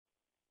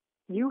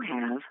You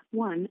have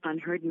one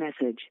unheard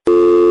message.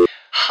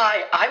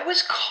 Hi, I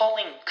was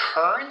calling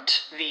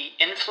Current, the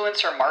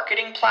influencer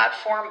marketing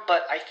platform,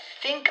 but I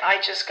think I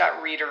just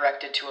got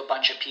redirected to a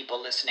bunch of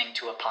people listening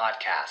to a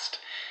podcast.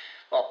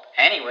 Well,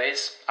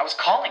 anyways, I was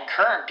calling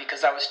Current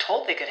because I was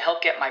told they could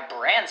help get my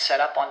brand set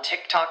up on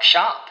TikTok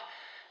Shop,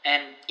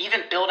 and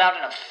even build out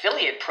an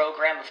affiliate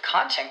program of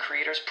content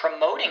creators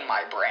promoting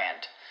my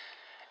brand,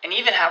 and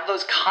even have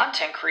those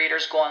content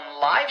creators go on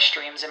live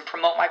streams and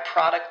promote my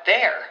product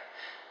there.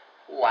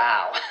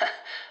 Wow,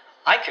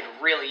 I could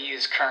really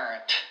use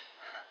Current.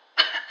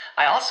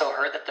 I also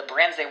heard that the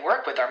brands they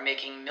work with are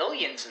making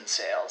millions in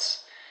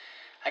sales.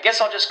 I guess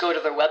I'll just go to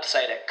their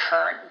website at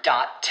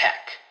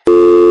current.tech.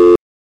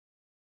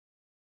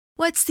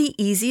 What's the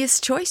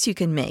easiest choice you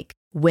can make?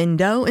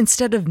 Window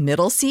instead of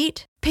middle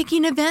seat?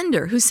 Picking a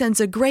vendor who sends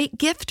a great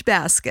gift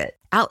basket?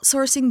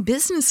 Outsourcing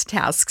business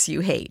tasks you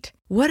hate?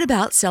 What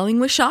about selling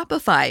with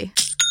Shopify?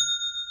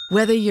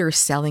 Whether you're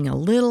selling a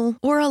little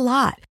or a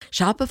lot,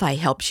 Shopify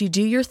helps you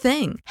do your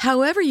thing,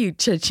 however you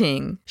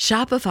cha-ching.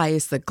 Shopify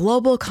is the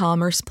global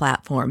commerce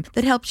platform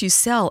that helps you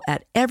sell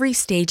at every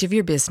stage of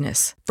your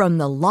business. From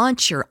the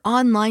launch your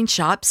online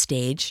shop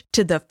stage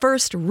to the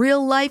first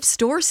real-life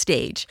store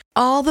stage,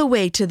 all the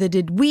way to the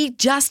did we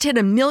just hit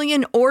 1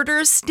 million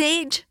orders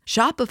stage.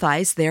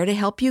 Shopify's there to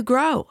help you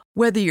grow.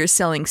 Whether you're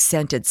selling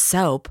scented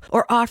soap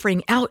or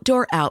offering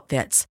outdoor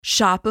outfits,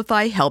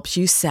 Shopify helps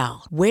you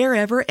sell.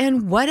 Wherever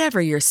and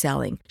whatever you're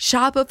selling,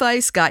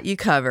 Shopify's got you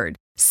covered.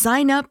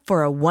 Sign up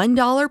for a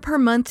 $1 per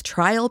month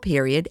trial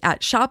period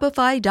at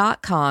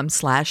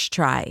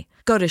shopify.com/try.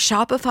 Go to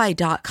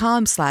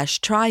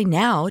shopify.com/try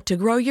now to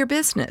grow your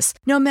business,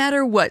 no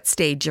matter what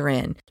stage you're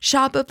in.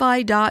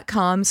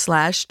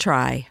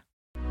 Shopify.com/try.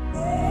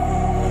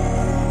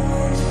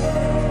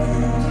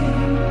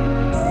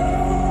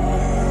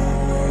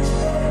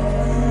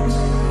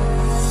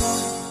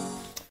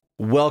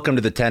 Welcome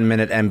to the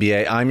 10-Minute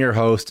MBA. I'm your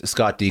host,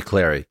 Scott D.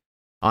 Clary.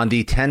 On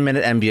the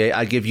 10-Minute MBA,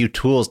 I give you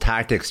tools,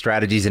 tactics,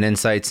 strategies, and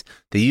insights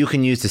that you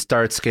can use to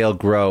start, scale,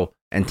 grow,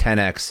 and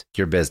 10x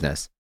your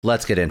business.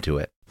 Let's get into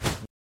it.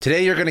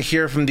 Today, you're going to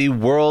hear from the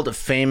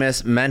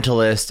world-famous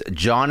mentalist,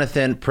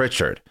 Jonathan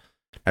Pritchard.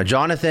 Now,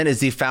 Jonathan is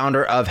the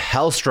founder of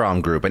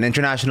Hellstrom Group, an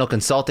international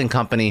consulting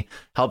company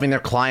helping their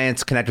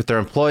clients connect with their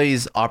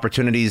employees,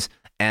 opportunities,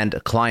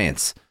 and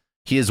clients.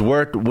 He has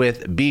worked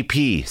with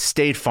BP,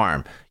 State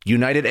Farm,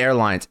 United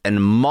Airlines,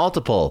 and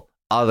multiple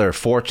other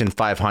Fortune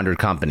 500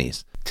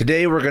 companies.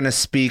 Today, we're going to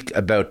speak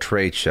about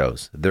trade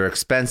shows. They're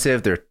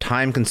expensive, they're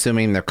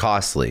time-consuming, they're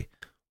costly.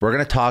 We're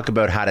going to talk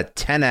about how to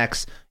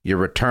 10x your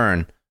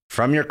return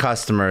from your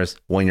customers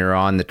when you're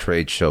on the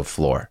trade show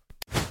floor.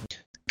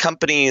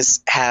 Companies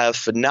have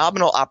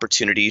phenomenal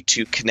opportunity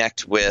to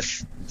connect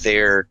with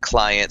their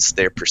clients,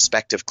 their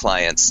prospective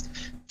clients.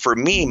 For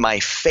me,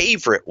 my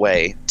favorite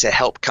way to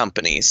help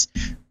companies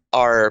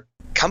are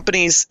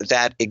companies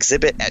that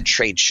exhibit at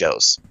trade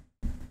shows.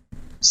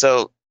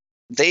 So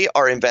they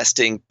are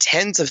investing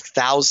tens of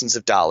thousands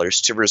of dollars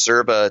to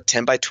reserve a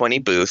 10 by 20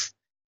 booth,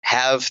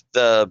 have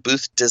the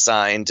booth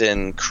designed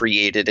and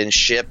created and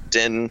shipped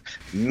and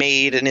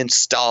made and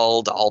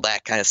installed, all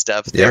that kind of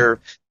stuff. Yeah. They're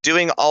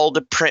doing all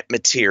the print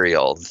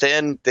material.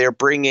 Then they're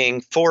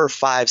bringing 4 or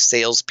 5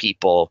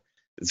 salespeople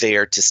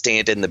there to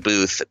stand in the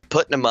booth,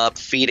 putting them up,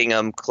 feeding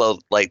them,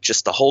 like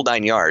just the whole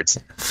 9 yards.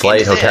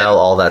 Flight, hotel,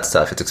 all that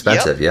stuff. It's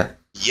expensive, Yep.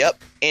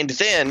 And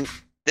then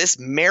this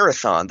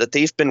marathon that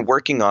they've been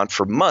working on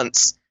for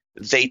months,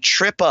 they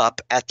trip up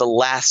at the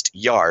last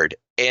yard.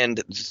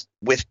 And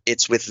with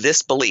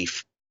this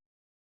belief,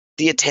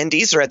 the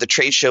attendees are at the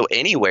trade show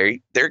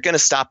anyway. They're going to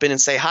stop in and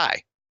say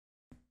hi.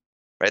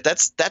 Right?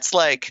 That's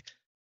like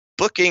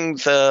booking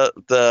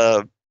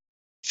the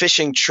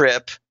fishing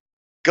trip,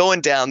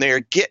 going down there,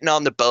 getting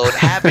on the boat,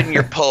 having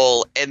your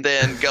pole, and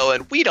then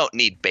going, we don't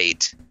need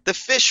bait. The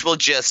fish will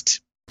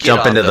just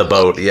jump into the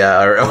boat,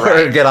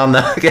 or get on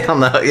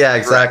the yeah,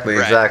 exactly,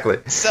 right. Exactly.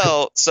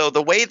 So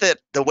the way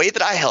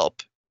that I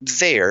help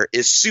there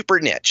is super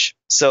niche.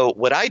 So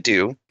what I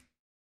do,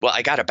 well,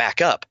 I got to back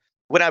up.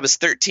 When I was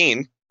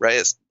 13,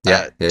 right,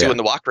 doing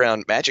the walk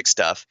around magic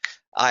stuff,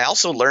 I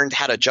also learned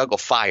how to juggle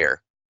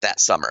fire that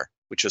summer,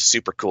 which was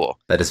super cool.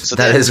 That is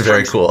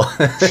very cool.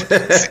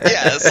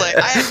 It's like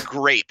I had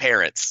great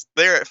parents.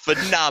 They're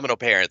phenomenal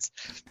parents.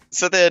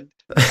 So then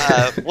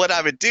what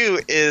I would do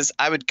is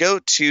I would go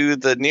to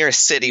the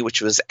nearest city,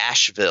 which was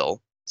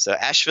Asheville. So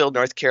Asheville,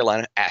 North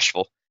Carolina,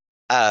 Asheville.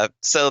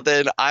 So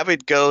then I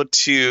would go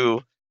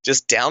to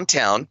just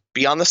downtown,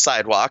 be on the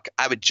sidewalk.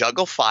 I would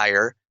juggle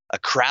fire. A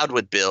crowd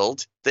would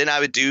build. Then I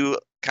would do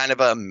kind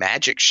of a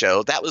magic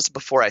show. That was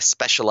before I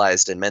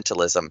specialized in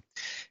mentalism.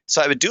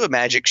 So I would do a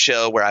magic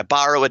show where I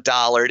borrow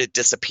 $1, it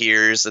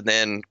disappears, and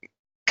then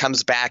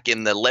comes back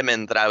in the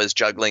lemon that I was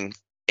juggling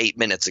 8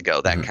 minutes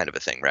ago, that kind of a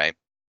thing, right?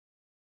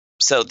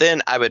 So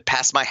then I would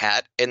pass my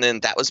hat, and then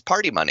that was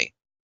party money.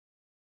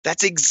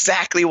 That's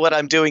exactly what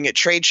I'm doing at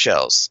trade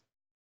shows.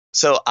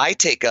 So I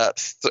take a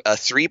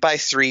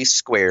 3x3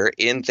 square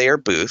in their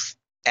booth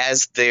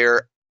as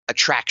their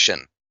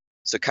attraction.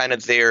 So kind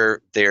of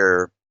their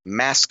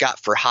mascot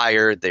for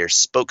hire, their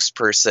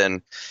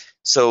spokesperson.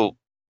 So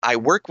I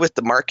work with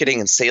the marketing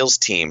and sales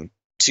team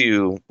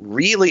to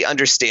really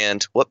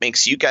understand what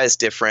makes you guys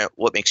different,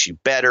 what makes you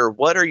better,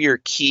 what are your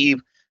key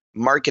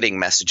marketing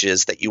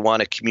messages that you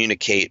want to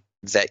communicate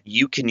that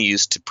you can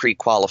use to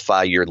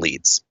pre-qualify your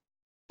leads.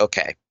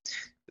 Okay.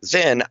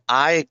 Then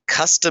I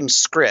custom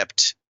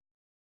script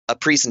a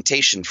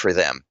presentation for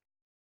them.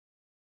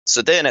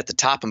 So then at the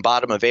top and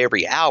bottom of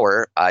every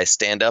hour, I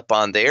stand up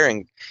on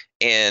there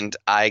and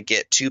I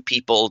get two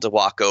people to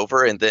walk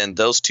over, and then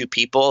those two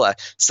people,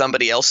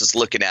 somebody else is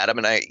looking at them,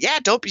 and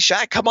don't be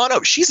shy, come on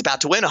over. She's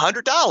about to win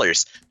 $100.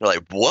 They're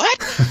like,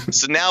 what?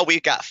 So now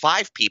we've got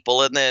 5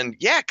 people, and then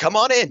come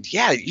on in.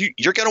 Yeah,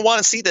 you're going to want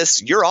to see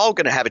this. You're all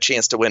going to have a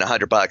chance to win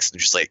 $100.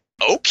 And just like,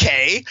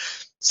 okay.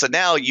 So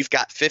now you've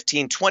got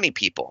 15, 20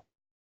 people.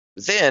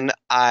 Then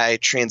I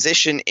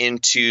transition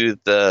into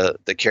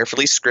the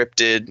carefully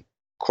scripted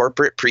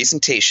corporate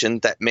presentation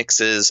that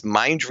mixes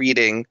mind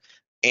reading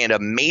and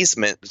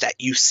amazement that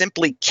you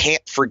simply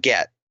can't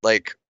forget.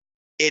 Like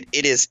it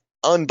is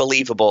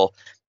unbelievable.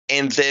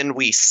 And then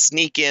we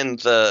sneak in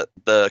the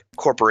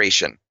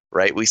corporation,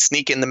 right? We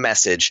sneak in the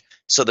message.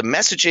 So the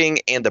messaging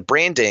and the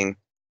branding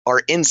are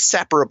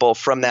inseparable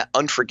from that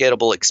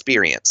unforgettable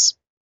experience.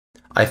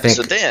 I think.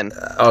 So then.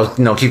 Oh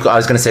no! I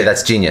was going to say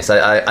that's genius.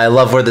 I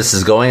love where this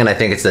is going, and I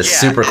think it's a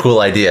super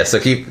cool idea. So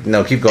keep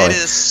going.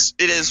 It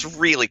is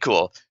really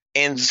cool.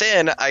 And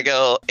then I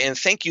go, and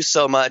thank you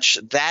so much.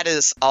 That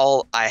is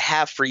all I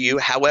have for you.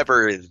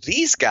 However,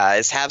 these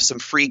guys have some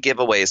free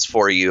giveaways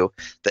for you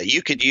that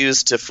you could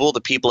use to fool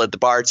the people at the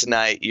bar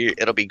tonight.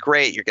 It'll be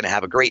great. You're going to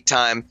have a great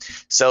time.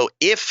 So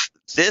if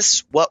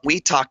what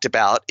we talked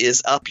about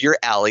is up your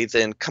alley,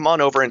 then come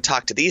on over and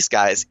talk to these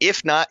guys.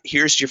 If not,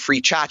 here's your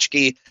free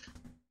tchotchke.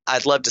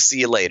 I'd love to see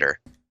you later.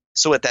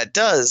 So what that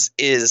does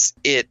is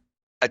it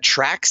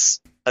attracts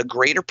a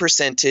greater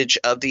percentage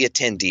of the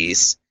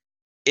attendees.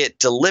 It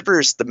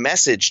delivers the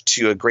message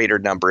to a greater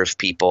number of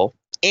people,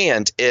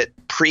 and it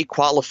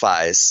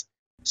pre-qualifies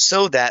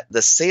so that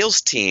the sales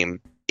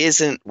team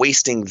isn't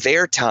wasting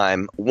their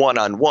time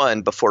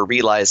one-on-one before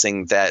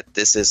realizing that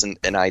this isn't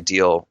an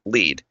ideal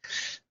lead.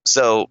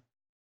 So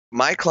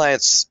my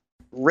clients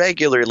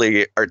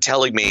regularly are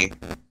telling me,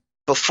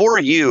 before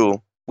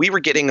you, we were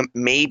getting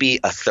maybe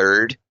a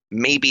third,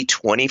 maybe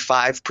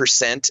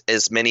 25%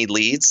 as many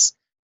leads,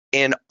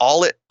 and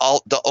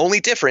the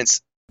only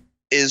difference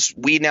is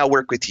we now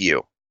work with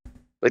you.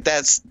 Like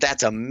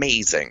that's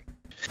amazing.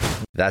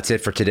 That's it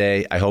for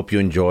today. I hope you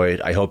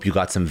enjoyed. I hope you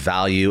got some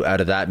value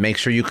out of that. Make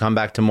sure you come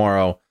back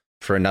tomorrow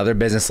for another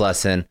business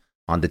lesson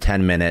on the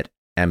 10-Minute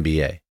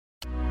MBA.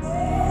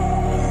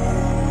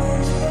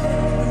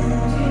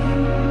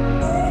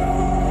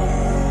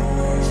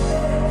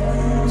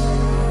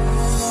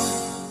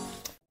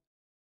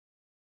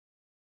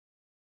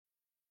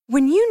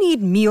 When you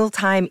need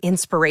mealtime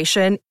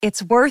inspiration,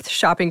 it's worth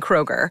shopping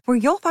Kroger, where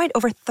you'll find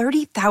over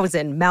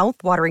 30,000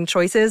 mouth-watering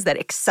choices that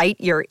excite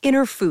your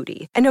inner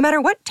foodie. And no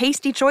matter what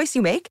tasty choice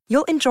you make,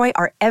 you'll enjoy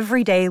our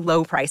everyday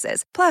low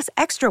prices, plus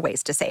extra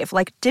ways to save,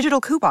 like digital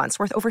coupons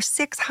worth over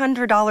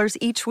 $600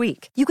 each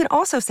week. You can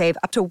also save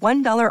up to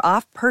 $1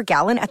 off per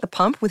gallon at the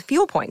pump with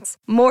fuel points.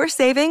 More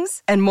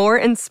savings and more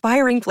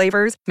inspiring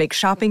flavors make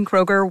shopping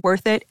Kroger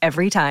worth it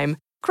every time.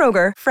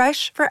 Kroger,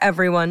 fresh for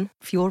everyone.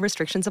 Fuel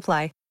restrictions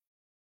apply.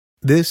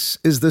 This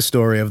is the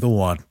story of the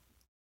one.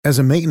 As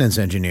a maintenance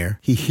engineer,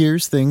 he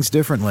hears things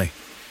differently.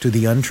 To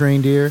the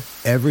untrained ear,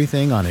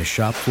 everything on his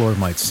shop floor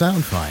might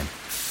sound fine,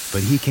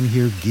 but he can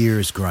hear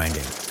gears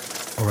grinding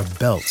or a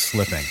belt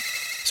slipping.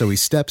 So he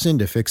steps in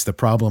to fix the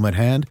problem at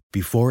hand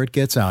before it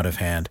gets out of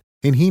hand.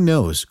 And he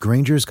knows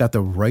Grainger's got the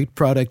right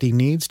product he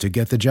needs to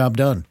get the job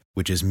done,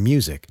 which is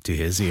music to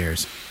his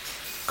ears.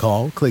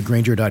 Call, click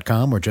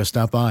Grainger.com, or just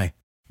stop by.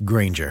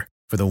 Grainger,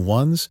 for the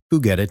ones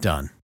who get it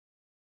done.